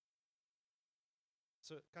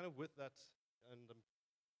 So kind of with that, and I'm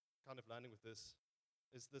kind of landing with this,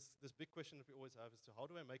 is this big question that we always have is to how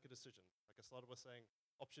do I make a decision? Like I started by saying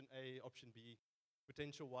option A, option B,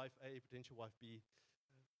 potential wife A, potential wife B.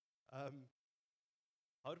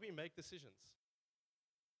 How do we make decisions?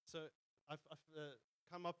 So I've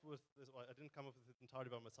come up with this. Well, I didn't come up with it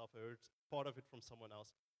entirely by myself. I heard part of it from someone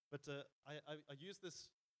else. But I use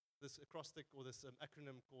this acrostic or this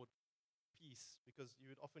acronym called PEACE, because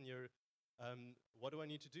you would often hear, what do I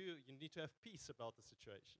need to do? You need to have peace about the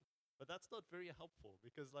situation. But that's not very helpful,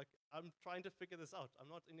 because I'm trying to figure this out. I'm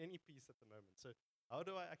not in any peace at the moment. So how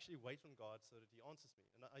do I actually wait on God so that He answers me?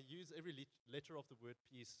 And I use every letter of the word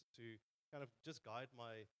peace to kind of just guide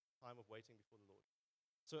my time of waiting before the Lord.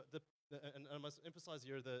 So and I must emphasize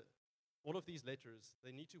here that all of these letters, they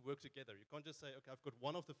need to work together. You can't just say, okay, I've got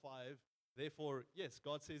one of the five, therefore, yes,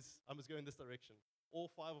 God says I must go in this direction. All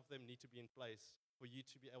five of them need to be in place for you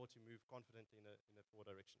to be able to move confidently in a forward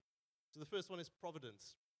direction. So the first one is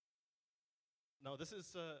providence. Now, this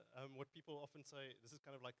is what people often say, this is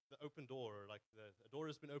kind of like the open door, or like the door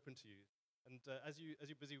has been opened to you. And as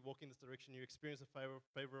you're busy walking this direction, you experience the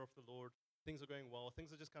favor of the Lord. Things are going well. Things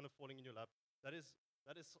are just kind of falling in your lap. That is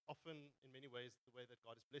often, in many ways, the way that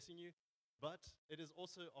God is blessing you. But it is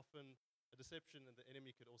also often a deception, and the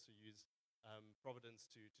enemy could also use providence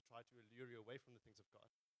to try to lure you away from the things of God.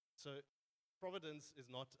 So providence is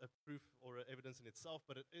not a proof or evidence in itself,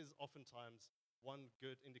 but it is oftentimes one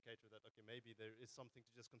good indicator that, okay, maybe there is something to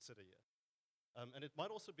just consider here. And it might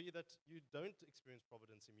also be that you don't experience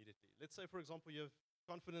providence immediately. Let's say, for example, you have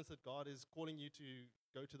confidence that God is calling you to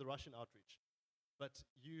go to the Russian outreach, but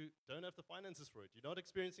you don't have the finances for it. You're not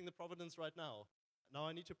experiencing the providence right now. Now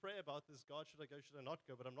I need to pray about this. God, should I go, should I not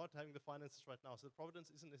go? But I'm not having the finances right now. So the providence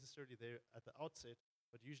isn't necessarily there at the outset,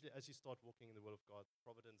 but usually as you start walking in the will of God,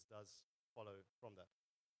 providence does follow from that.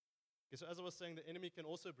 Okay, so as I was saying, the enemy can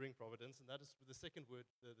also bring providence, and that is the second word,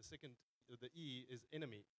 the E is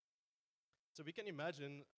enemy. So we can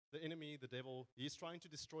imagine the enemy, the devil, he's trying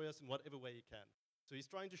to destroy us in whatever way he can. So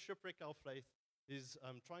he's trying to shipwreck our faith. He's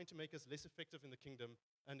trying to make us less effective in the kingdom,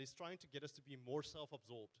 and he's trying to get us to be more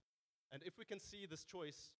self-absorbed. And if we can see this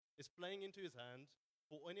choice is playing into his hand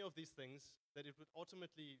for any of these things, that it would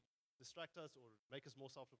ultimately distract us or make us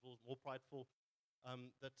more self-absorbed, more prideful,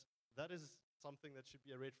 that is something that should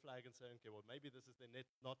be a red flag and say, okay, well, maybe this is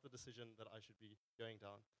not the decision that I should be going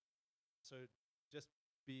down. So just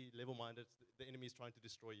be level-minded. The enemy is trying to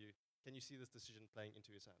destroy you. Can you see this decision playing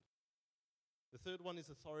into his hand? The third one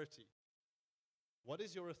is authority. What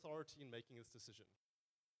is your authority in making this decision?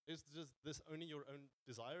 Is this only your own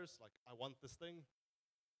desires, like I want this thing?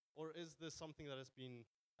 Or is this something that has been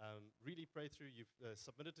really prayed through? You've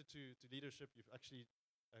submitted it to leadership. You've actually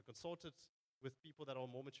consulted with people that are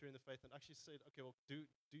more mature in the faith and actually said, okay, well, do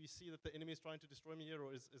you see that the enemy is trying to destroy me here,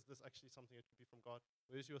 or is this actually something that could be from God?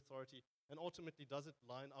 Where is your authority? And ultimately, does it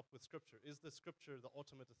line up with Scripture? Is the Scripture the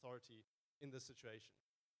ultimate authority in this situation?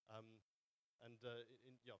 In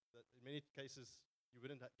many cases, you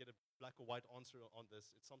wouldn't get a black or white answer on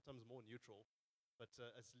this. It's sometimes more neutral. But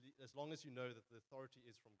as long as you know that the authority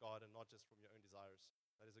is from God and not just from your own desires,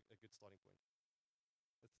 that is a good starting point.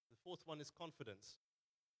 The fourth one is confidence.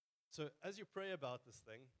 So as you pray about this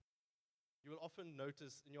thing, you will often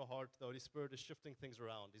notice in your heart the Holy Spirit is shifting things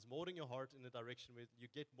around. He's molding your heart in a direction where you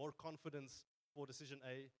get more confidence for decision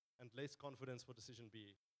A and less confidence for decision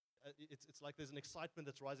B. It's like there's an excitement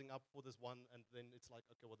that's rising up for this one, and then it's like,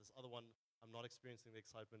 okay, well, this other one, I'm not experiencing the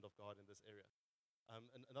excitement of God in this area.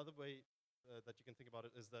 And another way that you can think about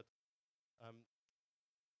it is that um,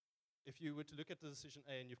 if you were to look at the decision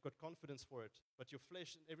A and you've got confidence for it, but your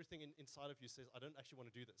flesh and everything inside of you says, I don't actually want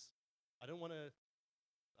to do this. I don't want to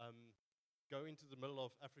go into the middle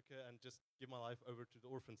of Africa and just give my life over to the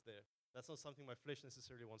orphans there. That's not something my flesh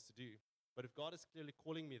necessarily wants to do. But if God is clearly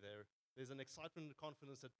calling me there, there's an excitement and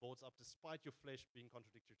confidence that builds up despite your flesh being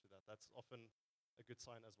contradictory to that. That's often a good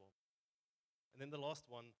sign as well. And then the last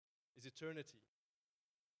one is eternity.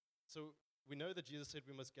 So we know that Jesus said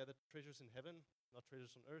we must gather treasures in heaven, not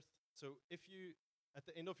treasures on earth. So if you, at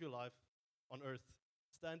the end of your life on earth,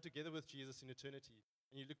 stand together with Jesus in eternity,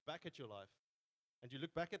 and you look back at your life, and you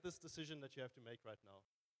look back at this decision that you have to make right now,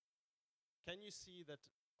 can you see that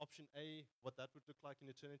option A, what that would look like in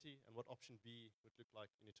eternity, and what option B would look like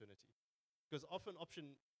in eternity? Because often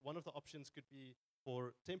one of the options could be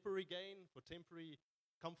for temporary gain, for temporary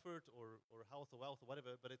comfort or health or wealth or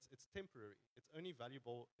whatever, but it's temporary. It's only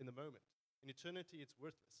valuable in the moment. In eternity, it's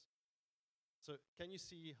worthless. So can you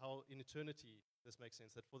see how in eternity this makes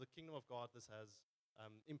sense, that for the kingdom of God, this has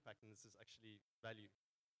impact and this is actually value?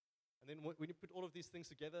 And then when you put all of these things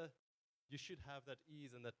together, you should have that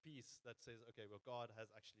ease and that peace that says, okay, well, God has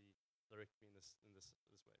actually directed me in this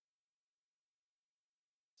way.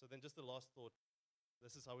 So then just the last thought,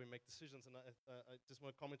 this is how we make decisions. And I just want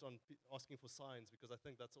to comment on asking for signs, because I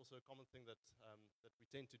think that's also a common thing that we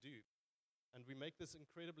tend to do. And we make this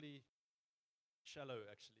incredibly shallow,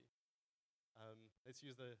 actually. Let's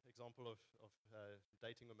use the example of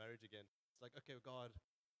dating or marriage again. It's like, okay, God,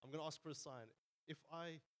 I'm going to ask for a sign. If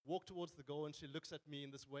I walk towards the girl and she looks at me in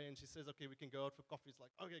this way and she says, okay, we can go out for coffee, it's like,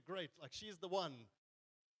 okay, great, like she's the one.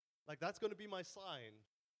 Like that's going to be my sign.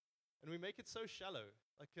 And we make it so shallow.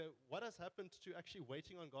 Like what has happened to actually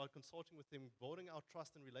waiting on God, consulting with Him, building our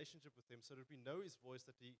trust and relationship with Him so that we know His voice,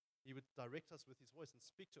 that He would direct us with His voice and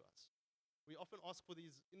speak to us. We often ask for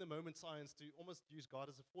these in-the-moment signs to almost use God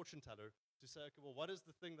as a fortune teller to say, okay, well, what is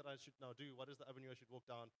the thing that I should now do? What is the avenue I should walk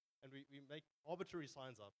down? And we make arbitrary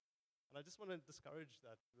signs up. And I just want to discourage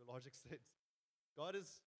that to a large extent. God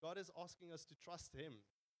is asking us to trust Him,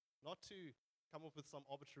 not to come up with some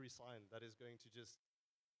arbitrary sign that is going to just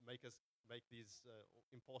make us make these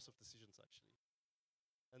impulsive decisions, actually.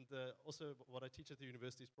 And also what I teach at the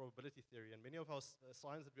university is probability theory, and many of our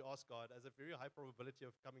signs that we ask God has a very high probability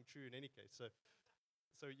of coming true in any case.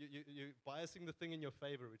 So you're biasing the thing in your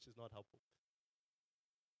favor, which is not helpful.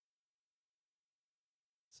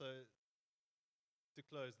 So to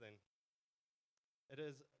close then,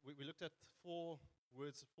 we looked at four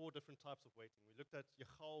different types of waiting. We looked at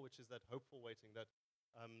yachal, which is that hopeful waiting, that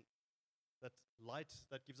light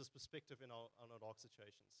that gives us perspective in our dark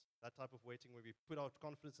situations. That type of waiting where we put our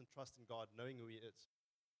confidence and trust in God, knowing who He is.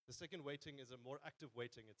 The second waiting is a more active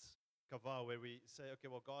waiting. It's kava, where we say, okay,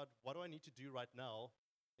 well, God, what do I need to do right now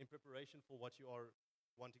in preparation for what you are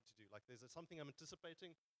wanting to do? Like there's something I'm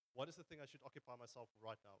anticipating. What is the thing I should occupy myself with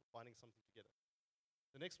right now? Finding something together.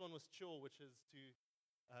 The next one was chill, which is to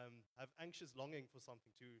have anxious longing for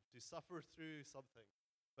something, to suffer through something.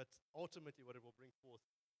 But ultimately what it will bring forth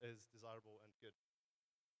is desirable and good.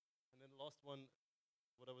 And then the last one,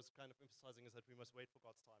 what I was kind of emphasizing, is that we must wait for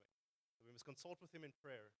God's timing. So we must consult with Him in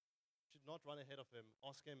prayer. We should not run ahead of Him.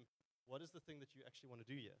 Ask Him, what is the thing that you actually want to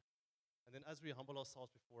do here? And then as we humble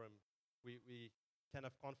ourselves before Him, we can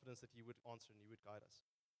have confidence that He would answer and He would guide us.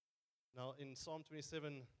 Now in Psalm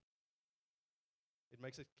 27, it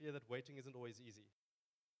makes it clear that waiting isn't always easy.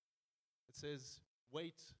 It says,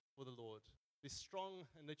 wait for the Lord. Be strong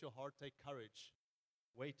and let your heart take courage.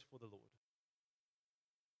 Wait for the Lord.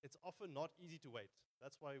 It's often not easy to wait.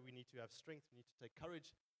 That's why we need to have strength. We need to take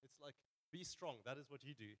courage. It's like, be strong. That is what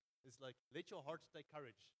you do. It's like, let your heart take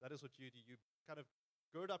courage. That is what you do. You kind of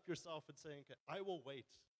gird up yourself and say, okay, I will wait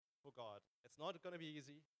for God. It's not going to be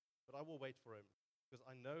easy, but I will wait for Him. Because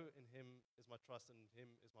I know in Him is my trust and in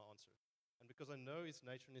Him is my answer. And because I know His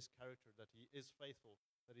nature and His character, that He is faithful,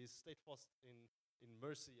 that He is steadfast in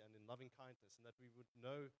mercy and in loving kindness, and that we would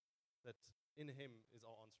know that in Him is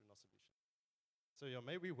our answer and our solution. So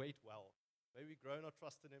may we wait well. May we grow in our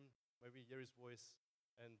trust in Him. May we hear His voice.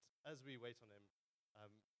 And as we wait on Him,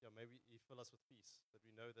 may He fill us with peace, that we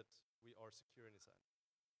know that we are secure in His hand.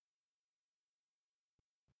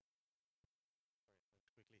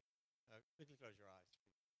 Quickly close your eyes.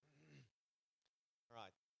 All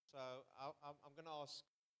right. So I'm going to ask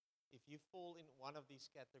if you fall in one of these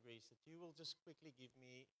categories, that you will just quickly give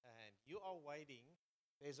me a hand. You are waiting.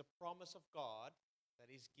 There's a promise of God that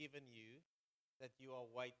is given you that you are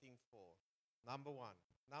waiting for. Number one.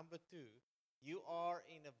 Number two, you are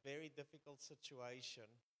in a very difficult situation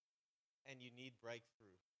and you need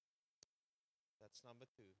breakthrough. That's number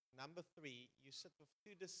two. Number three, you sit with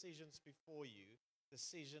two decisions before you.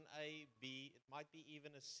 Decision A, B, it might be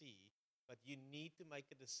even a C, but you need to make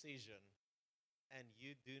a decision and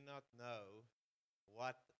you do not know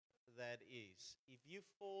what that is. If you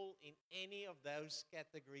fall in any of those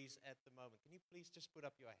categories at the moment, can you please just put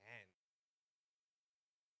up your hand?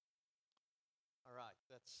 All right,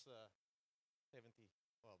 that's 70,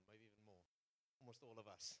 well, maybe even more. Almost all of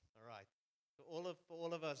us. All right. So for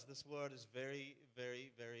all of us, this word is very,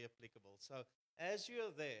 very, very applicable. So as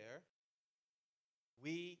you're there,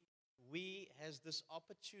 we has this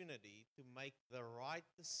opportunity to make the right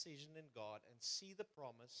decision in God and see the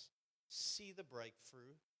promise, see the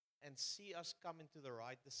breakthrough, and see us come into the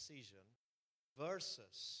right decision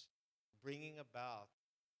versus bringing about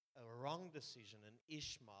a wrong decision, an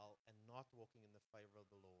Ishmael, and not walking in the favor of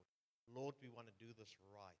the Lord. Lord, we want to do this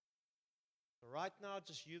right. So right now,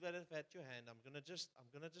 just you that have had your hand, I'm gonna just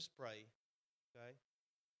pray. Okay?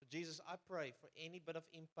 So Jesus, I pray for any bit of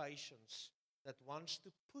impatience that wants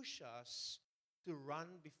to push us to run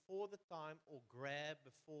before the time or grab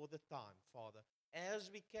before the time, Father.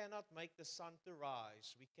 As we cannot make the sun to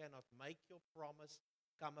rise, we cannot make your promise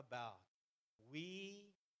come about. We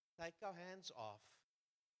take our hands off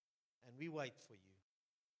and we wait for you.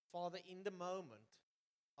 Father, in the moment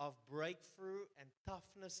of breakthrough and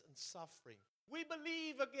toughness and suffering, we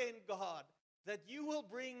believe again, God, that you will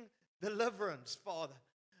bring deliverance, Father.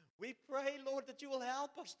 We pray, Lord, that you will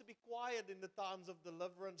help us to be quiet in the times of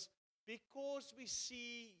deliverance because we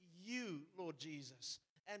see you, Lord Jesus,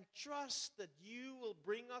 and trust that you will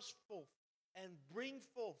bring us forth and bring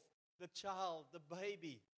forth the child, the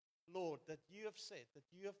baby, Lord, that you have said, that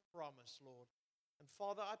you have promised, Lord. And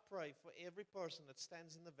Father, I pray for every person that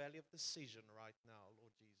stands in the valley of decision right now,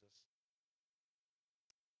 Lord Jesus.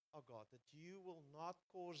 Oh God, that you will not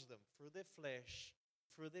cause them through their flesh,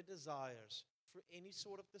 through their desires, through any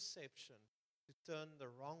sort of deception to turn the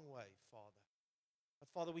wrong way, Father. But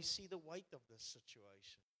Father, we see the weight of this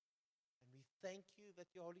situation. And we thank you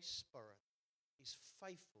that your Holy Spirit is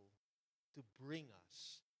faithful to bring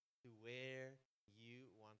us to where you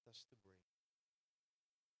want us to bring.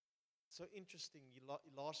 So interesting,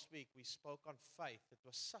 last week we spoke on faith. It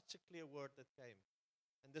was such a clear word that came.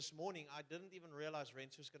 And this morning, I didn't even realize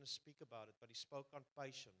Rensu was going to speak about it, but he spoke on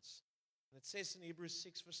patience. And it says in Hebrews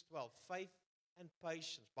 6 verse 12, faith and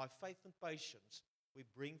patience. By faith and patience, we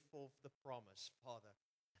bring forth the promise, Father.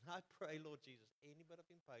 And I pray, Lord Jesus, any bit of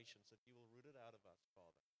impatience that you will root it out of us,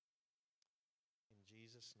 Father. In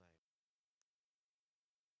Jesus' name.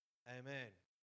 Amen.